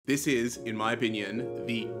This is, in my opinion,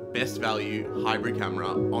 the best value hybrid camera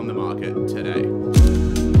on the market today.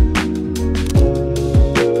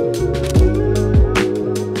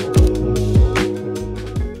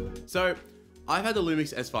 So, I've had the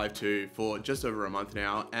Lumix S5ii for just over a month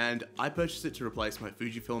now, and I purchased it to replace my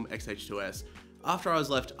Fujifilm X-H2s after I was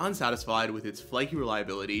left unsatisfied with its flaky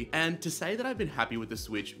reliability, and to say that I've been happy with the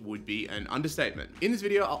Switch would be an understatement. In this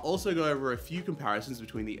video, I'll also go over a few comparisons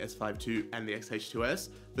between the S5ii and the X-H2s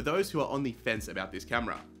for those who are on the fence about this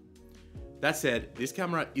camera. That said, this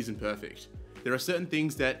camera isn't perfect. There are certain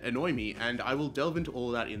things that annoy me, and I will delve into all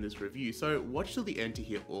of that in this review, so watch till the end to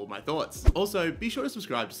hear all my thoughts. Also, be sure to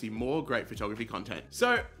subscribe to see more great photography content.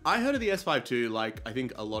 So, I heard of the S5ii like I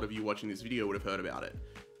think a lot of you watching this video would have heard about it.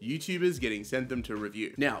 YouTubers getting sent them to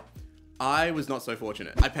review. Now, I was not so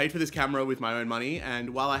fortunate. I paid for this camera with my own money, and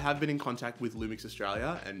while I have been in contact with Lumix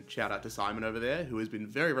Australia, and shout out to Simon over there, who has been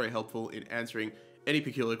very, very helpful in answering any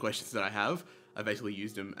peculiar questions that I have, I basically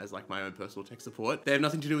used them as like my own personal tech support. They have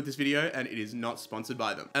nothing to do with this video, and it is not sponsored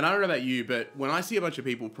by them. And I don't know about you, but when I see a bunch of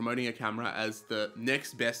people promoting a camera as the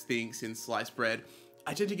next best thing since sliced bread,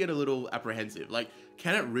 I tend to get a little apprehensive. Like,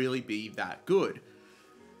 can it really be that good?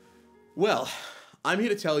 Well, I'm here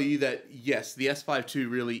to tell you that yes, the S5ii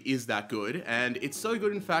really is that good, and it's so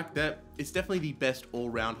good in fact that it's definitely the best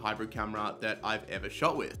all-round hybrid camera that I've ever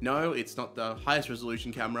shot with. No, it's not the highest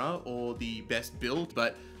resolution camera or the best build,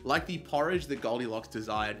 but like the porridge that Goldilocks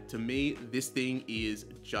desired, to me, this thing is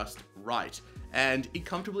just right. And it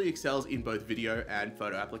comfortably excels in both video and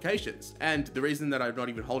photo applications. And the reason that I'm not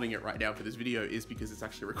even holding it right now for this video is because it's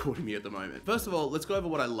actually recording me at the moment. First of all, let's go over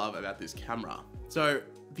what I love about this camera. So,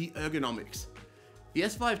 the ergonomics. The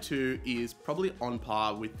S5ii is probably on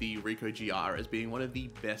par with the Ricoh GR as being one of the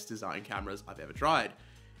best design cameras I've ever tried.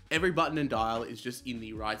 Every button and dial is just in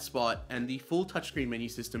the right spot, and the full touchscreen menu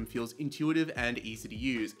system feels intuitive and easy to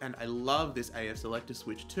use, and I love this AF selector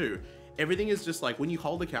switch too. Everything is just like, when you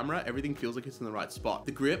hold the camera, everything feels like it's in the right spot.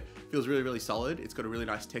 The grip feels really, really solid. It's got a really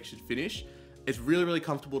nice textured finish. It's really, really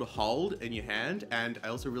comfortable to hold in your hand, and I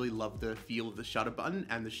also really love the feel of the shutter button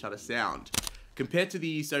and the shutter sound. Compared to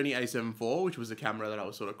the Sony a7 IV, which was a camera that I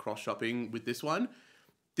was sort of cross-shopping with this one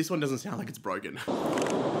doesn't sound like it's broken.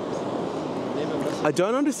 I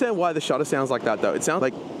don't understand why the shutter sounds like that though. It sounds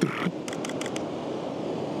like...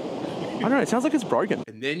 I don't know, it sounds like it's broken.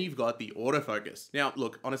 And then you've got the autofocus. Now,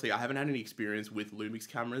 look, honestly, I haven't had any experience with Lumix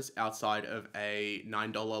cameras outside of a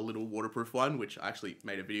 $9 little waterproof one, which I actually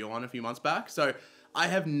made a video on a few months back. So I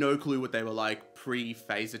have no clue what they were like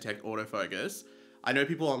pre-phase detect autofocus. I know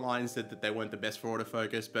people online said that they weren't the best for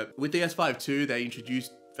autofocus, but with the S5ii, they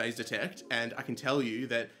introduced phase detect, and I can tell you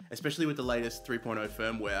that, especially with the latest 3.0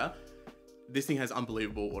 firmware, this thing has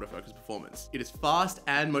unbelievable autofocus performance. It is fast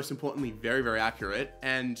and, most importantly, very, very accurate.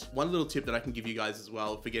 And one little tip that I can give you guys as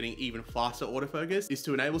well for getting even faster autofocus is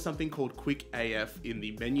to enable something called Quick AF in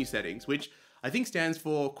the menu settings, which I think stands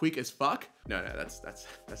for quick as fuck. No, that's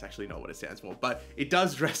actually not what it stands for, but it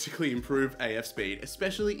does drastically improve AF speed,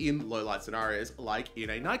 especially in low light scenarios like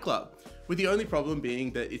in a nightclub, with the only problem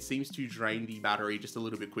being that it seems to drain the battery just a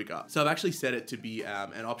little bit quicker. So I've actually set it to be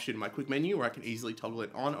an option in my quick menu where I can easily toggle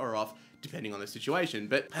it on or off depending on the situation.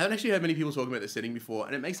 But I haven't actually heard many people talking about this setting before,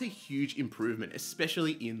 and it makes a huge improvement,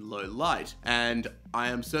 especially in low light. And I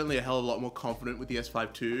am certainly a hell of a lot more confident with the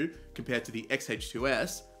S5ii compared to the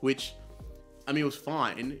X-H2s, which, I mean, it was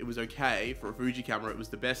fine, it was okay. For a Fuji camera, it was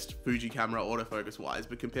the best Fuji camera autofocus wise,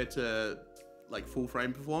 but compared to like full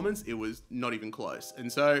frame performance, it was not even close.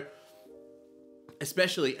 And so,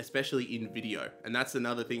 especially in video, and that's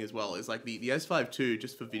another thing as well, is like the S5ii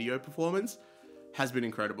just for video performance has been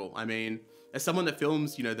incredible. I mean, as someone that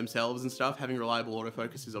films, you know, themselves and stuff, having reliable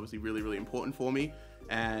autofocus is obviously really, really important for me.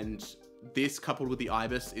 And this, coupled with the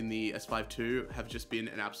IBIS in the S5ii, have just been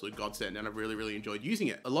an absolute godsend, and I've really, really enjoyed using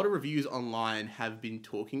it. A lot of reviews online have been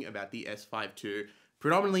talking about the S5ii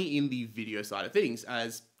predominantly in the video side of things,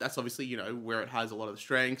 as that's obviously, you know, where it has a lot of the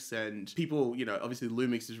strengths, and people, you know, obviously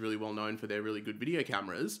Lumix is really well known for their really good video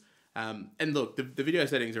cameras. And look, the video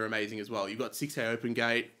settings are amazing as well. You've got 6K open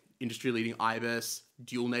gate, industry-leading IBIS,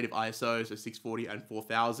 dual native ISO, so 640 and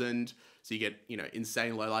 4000, so you get, you know,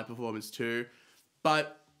 insane low light performance too.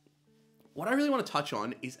 But what I really want to touch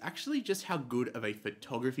on is actually just how good of a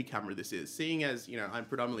photography camera this is, seeing as, you know, I'm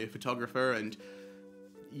predominantly a photographer, and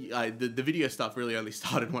the video stuff really only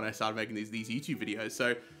started when I started making these YouTube videos.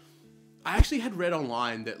 So I actually had read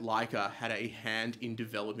online that Leica had a hand in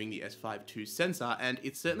developing the S5ii sensor, and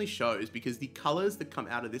it certainly shows, because the colors that come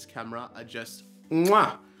out of this camera are just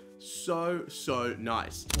mwah, so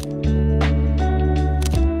nice.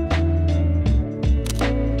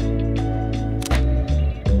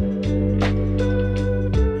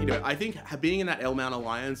 So I think being in that L-mount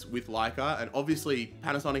alliance with Leica, and obviously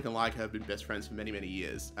Panasonic and Leica have been best friends for many, many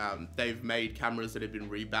years. They've made cameras that have been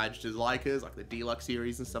rebadged as Leicas, like the Deluxe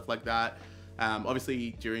series and stuff like that.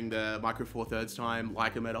 Obviously during the Micro Four Thirds time,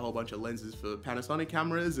 Leica made a whole bunch of lenses for Panasonic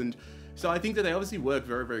cameras, and so I think that they obviously work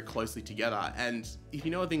very, very closely together. And if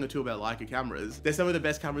you know a thing or two about Leica cameras, they're some of the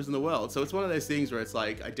best cameras in the world. So it's one of those things where it's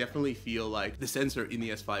like, I definitely feel like the sensor in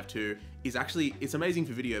the S5 II is actually, it's amazing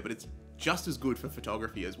for video, but it's just as good for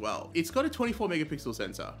photography as well. It's got a 24 megapixel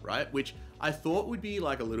sensor, right? Which I thought would be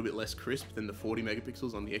like a little bit less crisp than the 40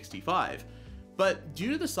 megapixels on the X-T5. But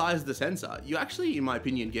due to the size of the sensor, you actually, in my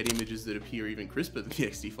opinion, get images that appear even crisper than the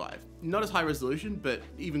X-T5. Not as high resolution, but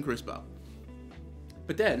even crisper.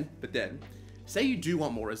 But then, say you do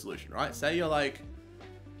want more resolution, right? Say you're like,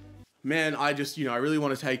 man, I just, I really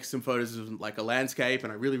want to take some photos of like a landscape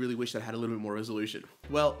and I really, really wish that had a little bit more resolution.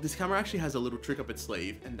 Well, this camera actually has a little trick up its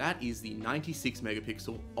sleeve, and that is the 96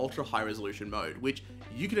 megapixel ultra high resolution mode, which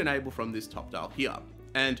you can enable from this top dial here.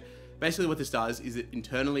 And basically what this does is it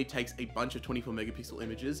internally takes a bunch of 24 megapixel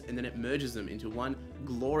images and then it merges them into one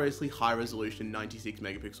gloriously high resolution 96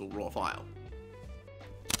 megapixel raw file.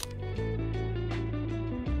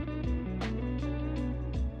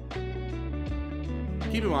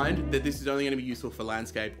 Keep in mind that this is only going to be useful for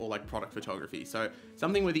landscape or like product photography. So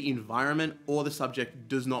something where the environment or the subject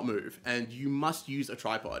does not move, and you must use a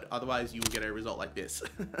tripod. Otherwise you will get a result like this.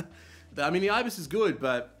 I mean, the IBIS is good,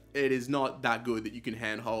 but it is not that good that you can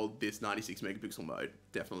handhold this 96 megapixel mode.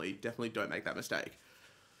 Definitely don't make that mistake.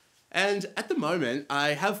 And at the moment, I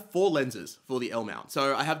have 4 lenses for the L mount.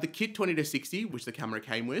 So I have the kit 20-60, which the camera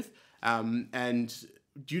came with, and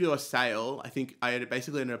due to a sale, I think I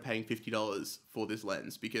basically ended up paying $50 for this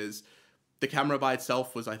lens, because the camera by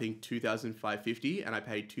itself was, I think, $2,550, and I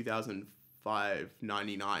paid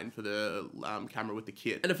 $2,599 for the camera with the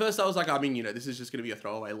kit. And at first I was like, I mean, this is just going to be a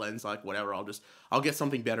throwaway lens, like whatever, I'll get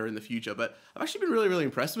something better in the future. But I've actually been really, really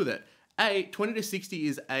impressed with it. 20-60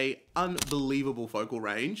 is a unbelievable focal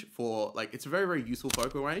range for, like, it's a very, very useful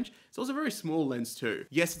focal range. It's also a very small lens too.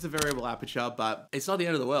 Yes, it's a variable aperture, but it's not the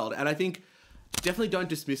end of the world. And I think definitely don't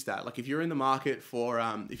dismiss that. Like, if you're in the market for,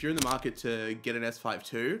 if you're in the market to get an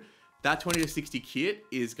S5 II, that 20-60 kit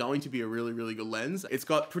is going to be a really, really good lens. It's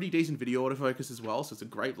got pretty decent video autofocus as well, so it's a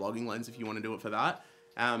great vlogging lens if you want to do it for that.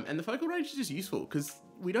 And the focal range is just useful because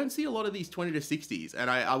we don't see a lot of these 20-60s, and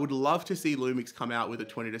I would love to see Lumix come out with a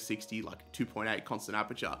 20-60, like 2.8 constant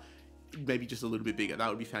aperture, maybe just a little bit bigger. That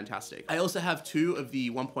would be fantastic. I also have 2 of the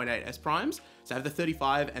 1.8 S primes. So I have the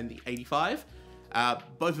 35 and the 85.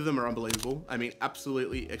 Both of them are unbelievable. I mean,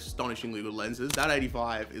 absolutely astonishingly good lenses. That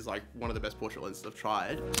 85 is like one of the best portrait lenses I've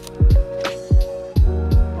tried.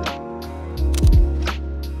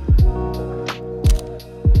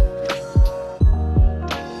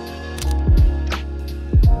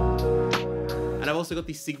 And I've also got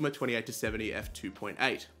the Sigma 28-70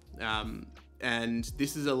 f2.8. And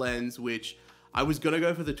this is a lens which I was gonna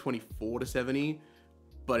go for the 24-70,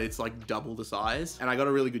 but it's like double the size. And I got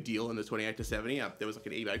a really good deal on the 28-70. There was like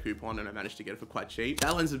an eBay coupon and I managed to get it for quite cheap.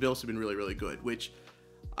 That lens has also been really, really good, which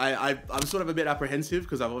I'm sort of a bit apprehensive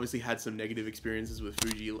because I've obviously had some negative experiences with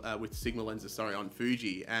Fuji, with Sigma lenses, sorry, on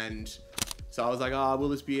Fuji. And so I was like, oh, will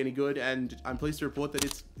this be any good? And I'm pleased to report that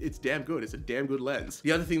it's damn good. It's a damn good lens.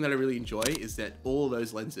 The other thing that I really enjoy is that all of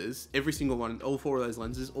those lenses, every single one, all 4 of those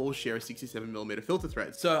lenses all share a 67mm filter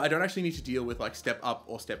thread. So I don't actually need to deal with like step up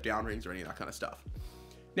or step down rings or any of that kind of stuff.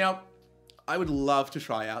 Now, I would love to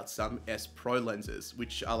try out some S Pro lenses,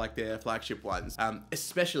 which are like their flagship ones,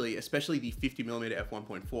 especially the 50mm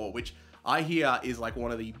f1.4, which I hear is like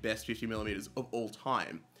one of the best 50mm of all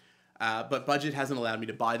time. But budget hasn't allowed me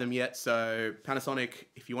to buy them yet, so Panasonic,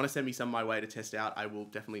 if you want to send me some my way to test out, I will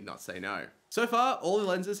definitely not say no. So far, all the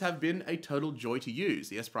lenses have been a total joy to use,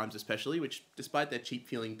 the S primes especially, which despite their cheap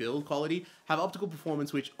feeling build quality, have optical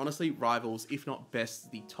performance which honestly rivals, if not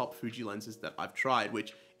best, the top Fuji lenses that I've tried,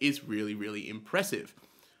 which is really, really impressive.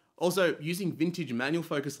 Also, using vintage manual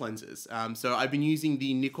focus lenses. So I've been using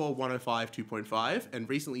the Nikkor 105 2.5 and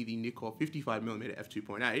recently the Nikkor 55mm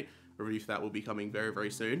f2.8. A review for that will be coming very, very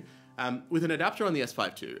soon. With an adapter on the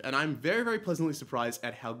S5 II, and I'm very, very pleasantly surprised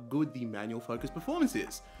at how good the manual focus performance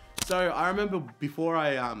is. So I remember before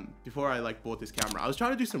I like bought this camera, I was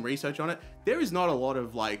trying to do some research on it. There's not a lot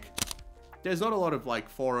of like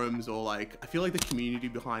forums or like, I feel like the community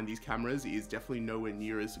behind these cameras is definitely nowhere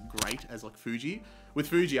near as great as like Fuji. With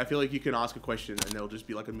Fuji, I feel like you can ask a question and there'll just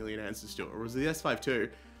be like a million answers to it. Whereas the S5 II,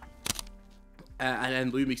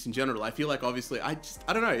 and Lumix in general, I feel like obviously, I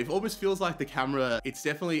don't know, it almost feels like the camera, it's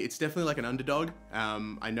definitely like an underdog.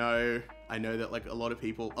 I know I know that like a lot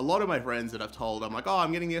of my friends that I've told, I'm like, oh,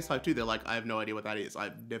 I'm getting the S5 II, they're like, I have no idea what that is.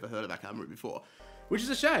 I've never heard of that camera before. Which is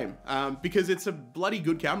a shame, because it's a bloody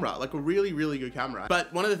good camera, like a really, really good camera.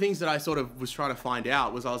 But one of the things that I sort of was trying to find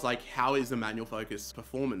out was I was like, how is the manual focus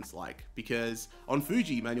performance like? Because on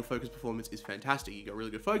Fuji, manual focus performance is fantastic. You got really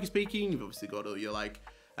good focus peaking. You've obviously got all your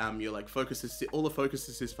focus assist, all the focus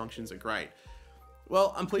assist functions are great.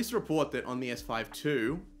 Well, I'm pleased to report that on the S5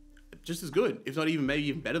 II, just as good, if not even maybe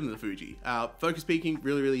even better than the Fuji. Focus peaking,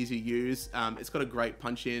 really, really easy to use. It's got a great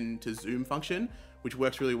punch in to zoom function, which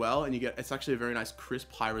works really well, and it's actually a very nice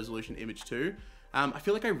crisp high resolution image too. I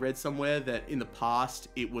feel like I read somewhere that in the past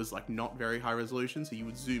it was like not very high resolution, so you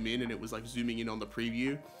would zoom in and it was like zooming in on the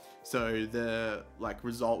preview. So the like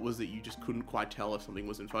result was that you just couldn't quite tell if something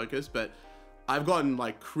was in focus, but I've gotten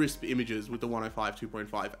like crisp images with the 105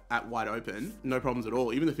 2.5 at wide open, no problems at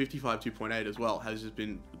all. Even the 55 2.8 as well has just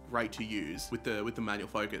been great to use with the manual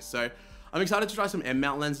focus. So I'm excited to try some M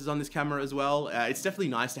mount lenses on this camera as well. It's definitely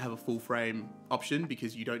nice to have a full frame option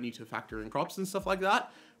because you don't need to factor in crops and stuff like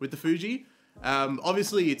that with the Fuji.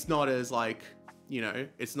 Obviously it's not as like, you know,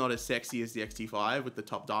 it's not as sexy as the X-T5 with the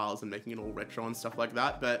top dials and making it all retro and stuff like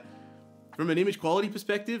that, but from an image quality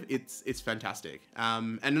perspective, it's fantastic.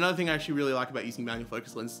 And another thing I actually really like about using manual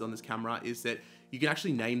focus lenses on this camera is that you can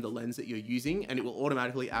actually name the lens that you're using and it will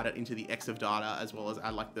automatically add it into the X of data as well as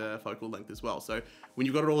add like the focal length as well. So when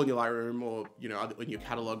you've got it all in your Lightroom or, you know, in your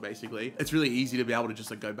catalog basically, it's really easy to be able to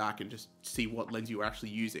just like go back and just see what lens you were actually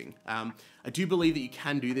using. I do believe that you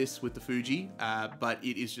can do this with the Fuji, but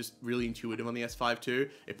it is just really intuitive on the S5 II.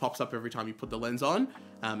 It pops up every time you put the lens on,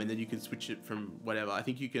 and then you can switch it from whatever. I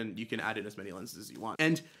think you can add in as many lenses as you want.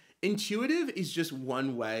 And intuitive is just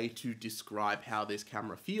one way to describe how this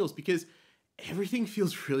camera feels because everything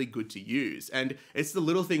feels really good to use. And it's the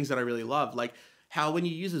little things that I really love, like how when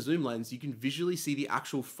you use a zoom lens, you can visually see the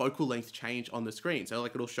actual focal length change on the screen. So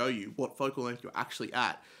like it'll show you what focal length you're actually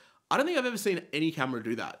at. I don't think I've ever seen any camera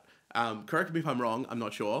do that. Correct me if I'm wrong, I'm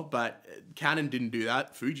not sure, but Canon didn't do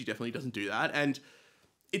that. Fuji definitely doesn't do that. And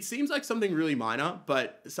it seems like something really minor,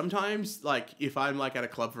 but sometimes like if I'm like at a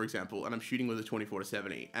club, for example, and I'm shooting with a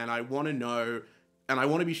 24-70 and I want to know, and I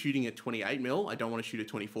want to be shooting at 28mm, I don't want to shoot at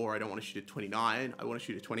 24, I don't want to shoot at 29, I want to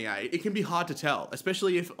shoot at 28. It can be hard to tell,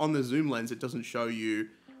 especially if on the zoom lens, it doesn't show you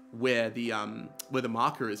where the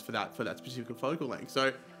marker is for that specific focal length.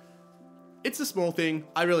 So it's a small thing.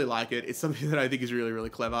 I really like it. It's something that I think is really, really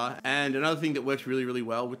clever. And another thing that works really, really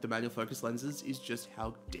well with the manual focus lenses is just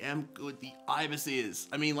how damn good the IBIS is.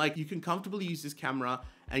 I mean, like you can comfortably use this camera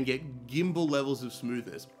and get gimbal levels of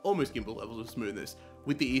smoothness, almost gimbal levels of smoothness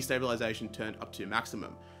with the E-stabilization turned up to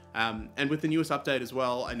maximum. And with the newest update as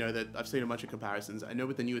well, I know that I've seen a bunch of comparisons. I know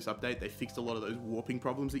with the newest update, they fixed a lot of those warping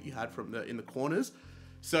problems that you had from in the corners.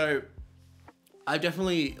 So I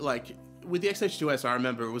definitely like, with the X-H2S, I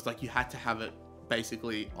remember it was like you had to have it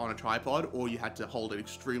basically on a tripod or you had to hold it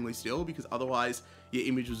extremely still because otherwise your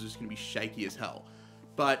image was just gonna be shaky as hell.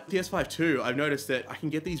 But the S5 II, I've noticed that I can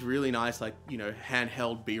get these really nice, like, you know,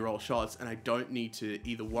 handheld B-roll shots and I don't need to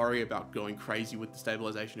either worry about going crazy with the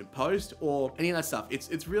stabilization in post or any of that stuff.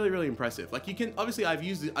 It's really, really impressive. Like you can, obviously I've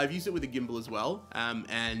used it with a gimbal as well.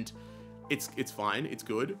 And it's fine, it's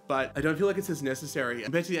good, but I don't feel like it's as necessary.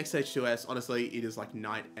 Compared to the X-H2S, honestly, it is like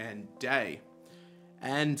night and day.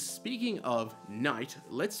 And speaking of night,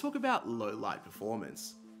 let's talk about low light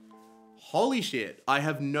performance. Holy shit, I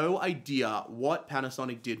have no idea what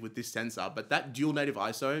Panasonic did with this sensor, but that dual native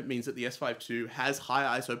ISO means that the S5 II has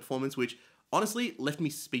higher ISO performance, which honestly left me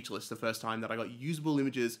speechless the first time that I got usable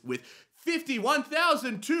images with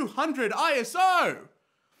 51,200 ISO.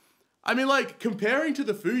 I mean, like, comparing to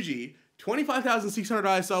the Fuji, 25,600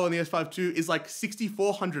 ISO on the S5 II is like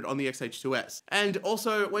 6,400 on the X-H2S. And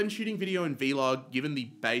also, when shooting video in Vlog, given the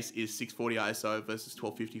base is 640 ISO versus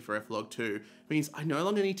 1250 for F-Log 2, means I no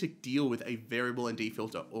longer need to deal with a variable ND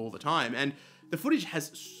filter all the time. And the footage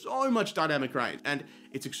has so much dynamic range, and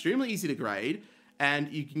it's extremely easy to grade, and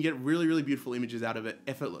you can get really, really beautiful images out of it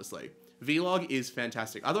effortlessly. Vlog is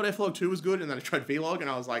fantastic. I thought F-Log 2 was good, and then I tried Vlog, and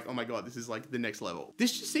I was like, oh my god, this is like the next level.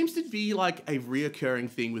 This just seems to be like a reoccurring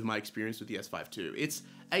thing with my experience with the S5 II. It's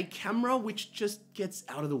a camera which just gets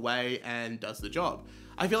out of the way and does the job.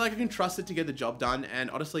 I feel like I can trust it to get the job done,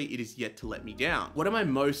 and honestly, it is yet to let me down. One of my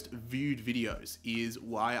most viewed videos is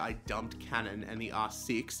why I dumped Canon and the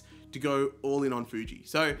R6 to go all in on Fuji.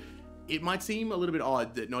 So it might seem a little bit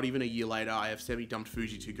odd that not even a year later, I have semi-dumped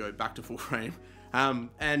Fuji to go back to full frame.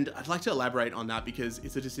 And I'd like to elaborate on that because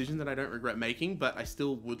it's a decision that I don't regret making, but I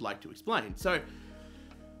still would like to explain. So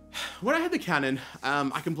when I had the Canon,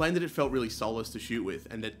 I complained that it felt really soulless to shoot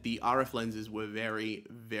with and that the RF lenses were very,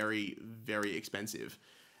 very, very expensive.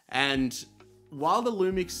 And while the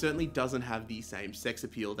Lumix certainly doesn't have the same sex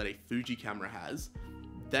appeal that a Fuji camera has,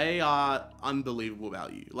 they are unbelievable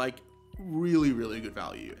value, like really, really good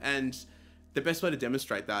value. And the best way to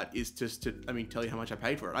demonstrate that is just to, tell you how much I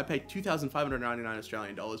paid for it. I paid 2,599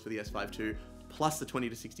 Australian dollars for the S5 II plus the 20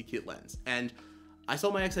 to 60 kit lens. And I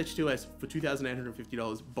sold my XH2S for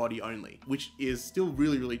 $2,850 body only, which is still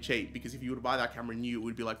really, really cheap, because if you were to buy that camera new, it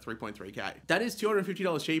would be like 3.3K. That is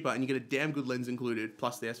 $250 cheaper, and you get a damn good lens included,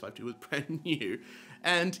 plus the S5 II was brand new.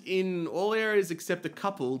 And in all areas except a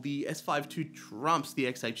couple, the S5 II trumps the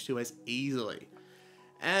XH2S easily.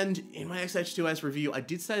 And in my XH2S review, I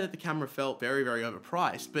did say that the camera felt very, very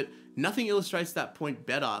overpriced, but nothing illustrates that point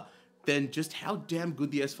better than just how damn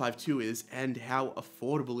good the S5 II is and how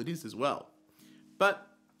affordable it is as well. But,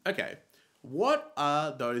 okay, what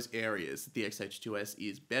are those areas that the XH2S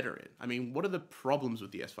is better in? What are the problems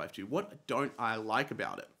with the S5 II? What don't I like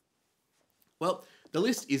about it? Well, the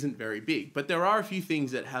list isn't very big, but there are a few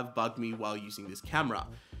things that have bugged me while using this camera.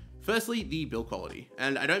 Firstly, the build quality.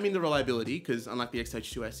 And I don't mean the reliability, because unlike the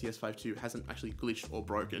XH2S, the S5 II hasn't actually glitched or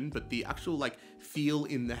broken, but the actual feel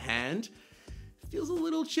in the hand feels a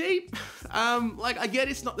little cheap. I get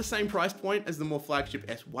it's not the same price point as the more flagship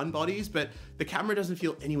S1 bodies, but the camera doesn't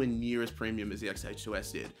feel anywhere near as premium as the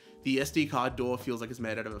XH2S did. The SD card door feels like it's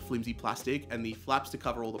made out of a flimsy plastic, and the flaps to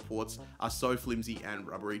cover all the ports are so flimsy and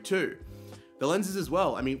rubbery too. The lenses as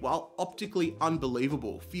well, while optically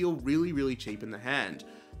unbelievable, feel really, really cheap in the hand.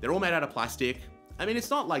 They're all made out of plastic. It's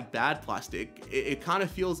not like bad plastic. It kind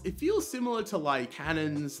of feels similar to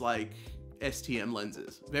Canon's STM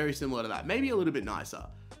lenses. Very similar to that. Maybe a little bit nicer.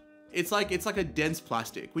 It's like a dense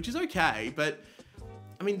plastic, which is okay, but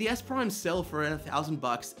the S Primes sell for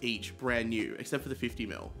 $1,000 each, brand new, except for the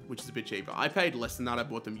 50mm, which is a bit cheaper. I paid less than that. I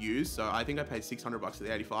bought them used, so I think I paid $600 for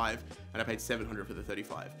the 85, and I paid $700 for the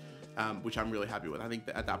 35, which I'm really happy with. I think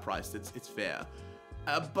that at that price, it's fair.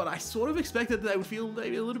 But I sort of expected that they would feel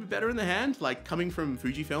maybe a little bit better in the hand, coming from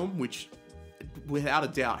Fujifilm, which without a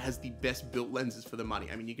doubt has the best built lenses for the money.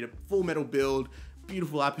 You get a full metal build,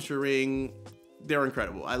 beautiful aperture ring. They're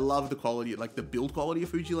incredible. I love the quality, the build quality of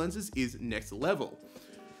Fuji lenses is next level.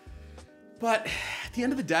 But at the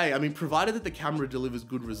end of the day, provided that the camera delivers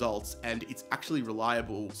good results and it's actually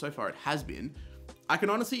reliable, so far it has been, I can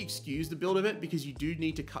honestly excuse the build of it, because you do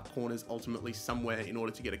need to cut corners ultimately somewhere in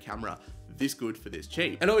order to get a camera this good for this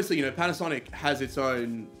cheap. And obviously, Panasonic has its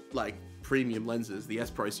own premium lenses, the S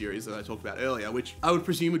Pro series that I talked about earlier, which I would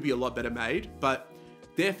presume would be a lot better made, but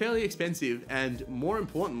they're fairly expensive, and more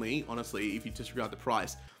importantly, honestly, if you disregard the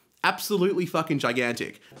price, absolutely fucking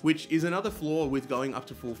gigantic, which is another flaw with going up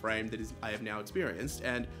to full frame that I have now experienced,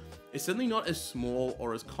 and it's certainly not as small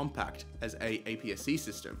or as compact as a APS-C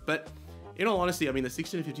system. But in all honesty, the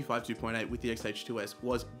 16-55 2.8 with the XH2S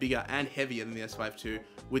was bigger and heavier than the S5 II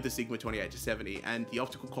with the Sigma 28-70, and the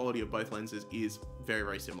optical quality of both lenses is very,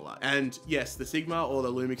 very similar. And yes, the Sigma or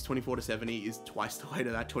the Lumix 24-70 is twice the weight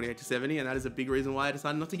of that 28-70, and that is a big reason why I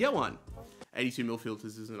decided not to get one. 82mm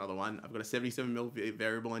filters is another one. I've got a 77mm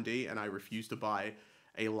variable ND, and I refuse to buy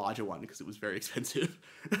a larger one because it was very expensive.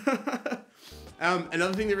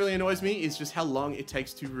 Another thing that really annoys me is just how long it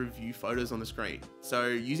takes to review photos on the screen. So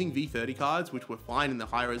using V30 cards, which were fine in the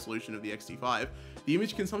high resolution of the X-T5, the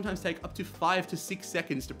image can sometimes take up to 5 to 6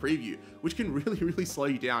 seconds to preview, which can really, really slow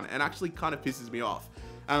you down and actually kind of pisses me off.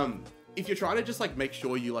 If you're trying to just make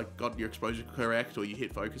sure you got your exposure correct or you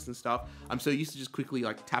hit focus and stuff, I'm so used to just quickly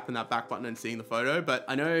tapping that back button and seeing the photo. But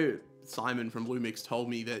I know Simon from Lumix told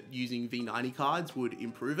me that using V90 cards would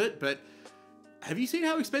improve it, but have you seen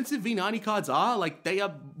how expensive V90 cards are?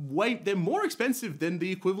 They're more expensive than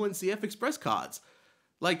the equivalent CF Express cards.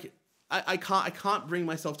 I can't bring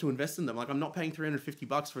myself to invest in them. I'm not paying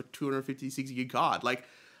 $350 for a 256 gig card.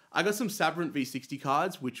 I got some Sabrent V60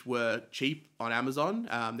 cards, which were cheap on Amazon.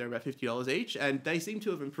 They're about $50 each, and they seem to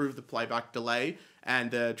have improved the playback delay, and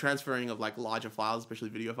the transferring of larger files, especially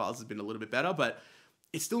video files, has been a little bit better, but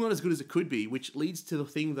it's still not as good as it could be, which leads to the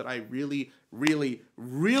thing that I really, really,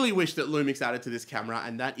 really wish that Lumix added to this camera,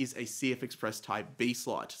 and that is a CF Express Type B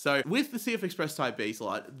slot. So with the CF Express Type B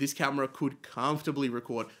slot, this camera could comfortably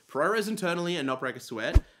record ProRes internally and not break a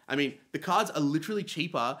sweat. The cards are literally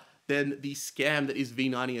cheaper than the scam that is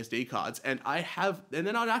V90 SD cards, and I'd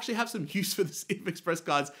actually have some use for the CF Express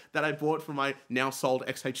cards that I bought for my now sold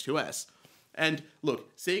XH2S. And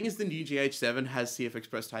look, seeing as the new GH7 has CF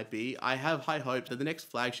Express Type B, I have high hopes that the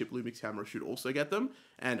next flagship Lumix camera should also get them,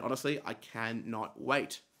 and honestly, I cannot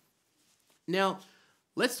wait. Now,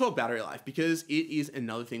 let's talk battery life, because it is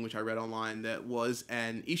another thing which I read online that was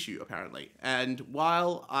an issue, apparently. And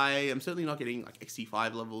while I am certainly not getting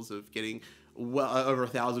XT5 levels of getting well over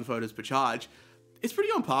 1,000 photos per charge, It's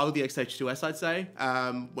pretty on par with the X-H2s, I'd say,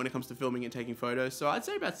 when it comes to filming and taking photos. So I'd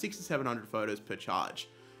say about 600 to 700 photos per charge.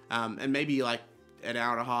 And maybe like an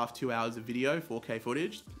hour and a half, 2 hours of video, 4K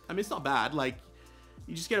footage. I mean, it's not bad. Like,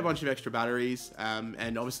 you just get a bunch of extra batteries,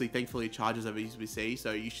 and obviously, thankfully, it charges over USB-C,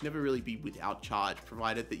 so you should never really be without charge,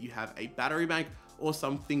 provided that you have a battery bank or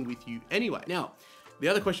something with you anyway. Now, the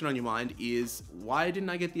other question on your mind is, why didn't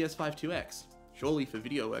I get the S5 IIX? Surely for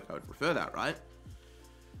video work, I would prefer that, right?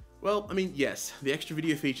 Well, I mean, yes, the extra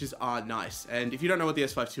video features are nice. And if you don't know what the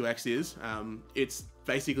S5 IIX is, it's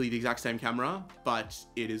basically the exact same camera, but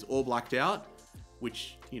it is all blacked out,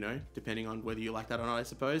 which, you know, depending on whether you like that or not, I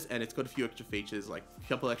suppose. And it's got a few extra features, like a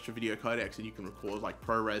couple extra video codecs, and you can record like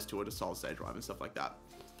ProRes to it, a solid state drive and stuff like that.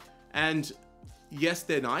 And yes,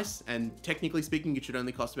 they're nice. And technically speaking, it should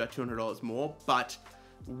only cost about $200 more. But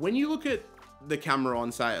when you look at the camera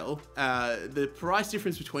on sale, the price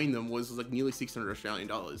difference between them was like nearly 600 Australian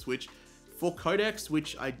dollars, which for codecs,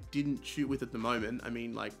 which I didn't shoot with at the moment, I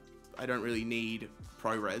mean, like, I don't really need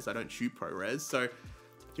ProRes, I don't shoot ProRes, so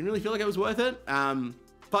didn't really feel like it was worth it.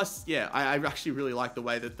 Plus, yeah, I actually really like the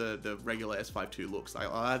way that the regular S5 II looks. I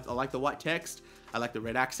like the white text, I like the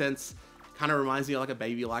red accents, kind of reminds me of like a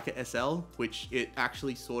baby Leica SL, which it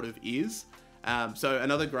actually sort of is. So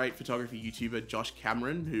another great photography YouTuber, Josh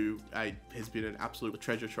Cameron, who has been an absolute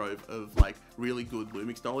treasure trove of like really good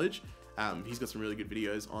Lumix knowledge. He's got some really good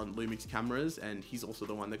videos on Lumix cameras, and he's also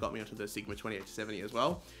the one that got me onto the Sigma 28-70 as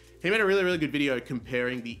well. He made a really good video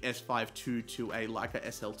comparing the S5 II to a Leica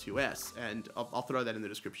SL2s, and I'll throw that in the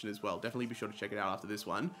description as well. Definitely be sure to check it out after this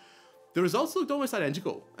one. The results looked almost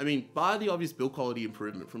identical. I mean, by the obvious build quality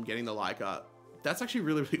improvement from getting the Leica, that's actually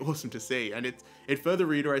really awesome to see, and it further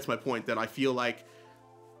reiterates my point that I feel like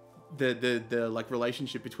the like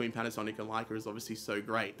relationship between Panasonic and Leica is obviously so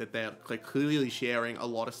great that they're like clearly sharing a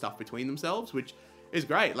lot of stuff between themselves, which is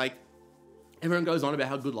great. Like, everyone goes on about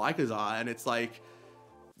how good Leicas are, and it's like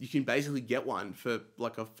you can basically get one for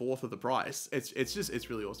like a fourth of the price. It's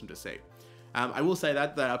really awesome to see. I will say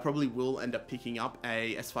that I probably will end up picking up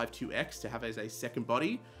a S5 IIX to have as a second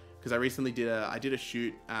body, because I recently did a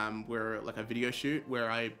shoot where like a video shoot where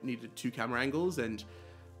I needed 2 camera angles and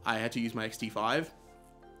I had to use my X-T5,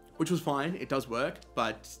 which was fine. It does work,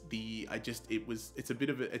 but it's a bit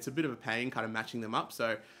of a pain kind of matching them up.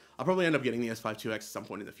 So I'll probably end up getting the S5 IIX at some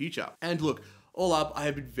point in the future. And look, all up, I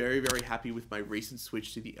have been very happy with my recent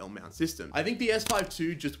switch to the L-mount system. I think the S5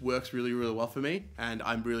 II just works really well for me, and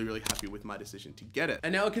I'm really happy with my decision to get it.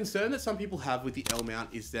 And now a concern that some people have with the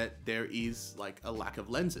L-mount is that there is like a lack of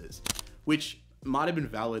lenses, which might have been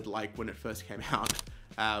valid like when it first came out,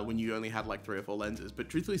 when you only had like 3 or 4 lenses. But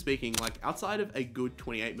truthfully speaking, like outside of a good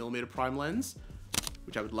 28mm prime lens,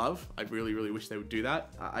 which I would love, I really wish they would do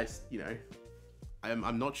that.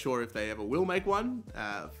 I'm not sure if they ever will make one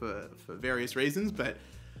for various reasons, but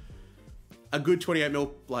a good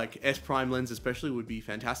 28mm like S prime lens especially would be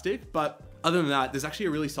fantastic. But other than that, there's actually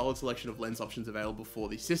a really solid selection of lens options available for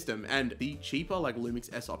the system, and the cheaper like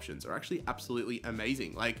Lumix S options are actually absolutely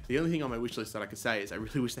amazing. Like, the only thing on my wish list that I could say is I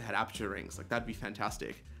really wish they had aperture rings. Like, that'd be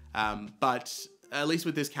fantastic. But at least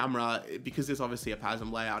with this camera, because there's obviously a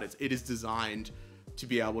PASM layout, it is designed to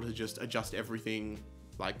be able to just adjust everything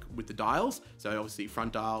like with the dials. So obviously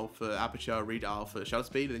front dial for aperture, rear dial for shutter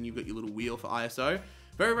speed, and then you've got your little wheel for ISO.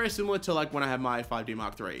 Very similar to like when I had my 5D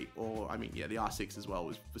Mark III, or I mean, yeah, the R6 as well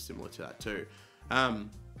was similar to that too.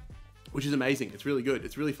 Which is amazing. It's really good.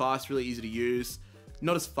 It's really fast, really easy to use.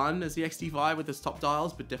 Not as fun as the X-T5 with its top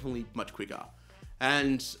dials, but definitely much quicker.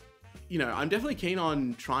 And you know, I'm definitely keen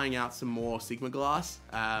on trying out some more Sigma glass,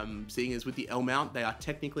 seeing as with the L mount, they are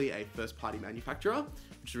technically a first party manufacturer,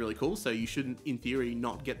 which is really cool. So you shouldn't, in theory,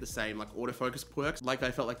 not get the same like autofocus quirks like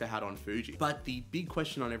I felt like they had on Fuji. But the big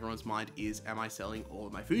question on everyone's mind is, am I selling all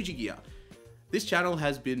of my Fuji gear? This channel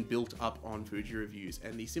has been built up on Fuji reviews,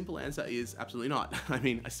 and the simple answer is absolutely not. I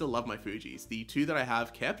mean, I still love my Fujis. The 2 that I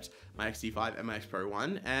have kept, my X-T5 and my X Pro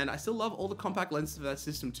 1, and I still love all the compact lenses of that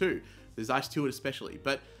system too. The Zeiss 2 especially.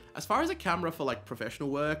 But as far as a camera for like professional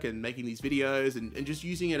work and making these videos and just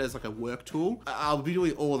using it as like a work tool, I'll be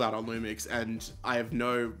doing all of that on Lumix, and I have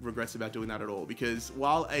no regrets about doing that at all, because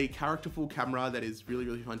while a characterful camera that is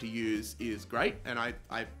really fun to use is great, and I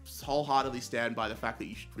wholeheartedly stand by the fact that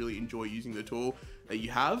you should really enjoy using the tool that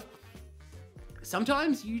you have,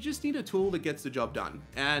 sometimes you just need a tool that gets the job done.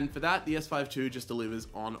 And for that, the S5 II just delivers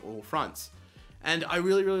on all fronts. And I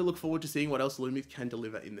really, really look forward to seeing what else Lumix can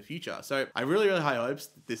deliver in the future. So I really, really high hopes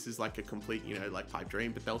that this is like a complete, you know, like pipe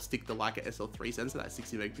dream, but they'll stick the Leica SL3 sensor, that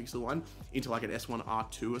 60 megapixel one, into like an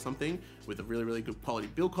S1R2 or something with a really, really good quality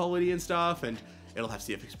build quality and stuff. And it'll have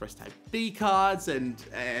CF Express Type B cards, and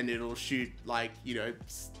it'll shoot like, you know,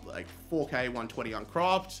 like 4K 120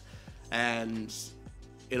 uncropped, and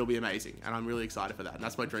it'll be amazing. And I'm really excited for that. And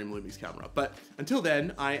that's my dream Lumix camera. But until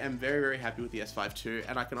then, I am very, very happy with the S5 II,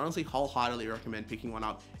 and I can honestly wholeheartedly recommend picking one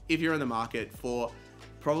up if you're in the market for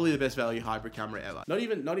probably the best value hybrid camera ever. Not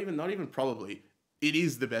even probably. It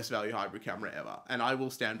is the best value hybrid camera ever, and I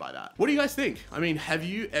will stand by that. What do you guys think? I mean, have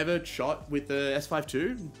you ever shot with the S5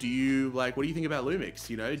 II? Do you like, what do you think about Lumix?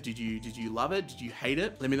 You know, did you love it? Did you hate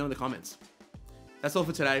it? Let me know in the comments. That's all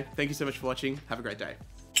for today. Thank you so much for watching. Have a great day.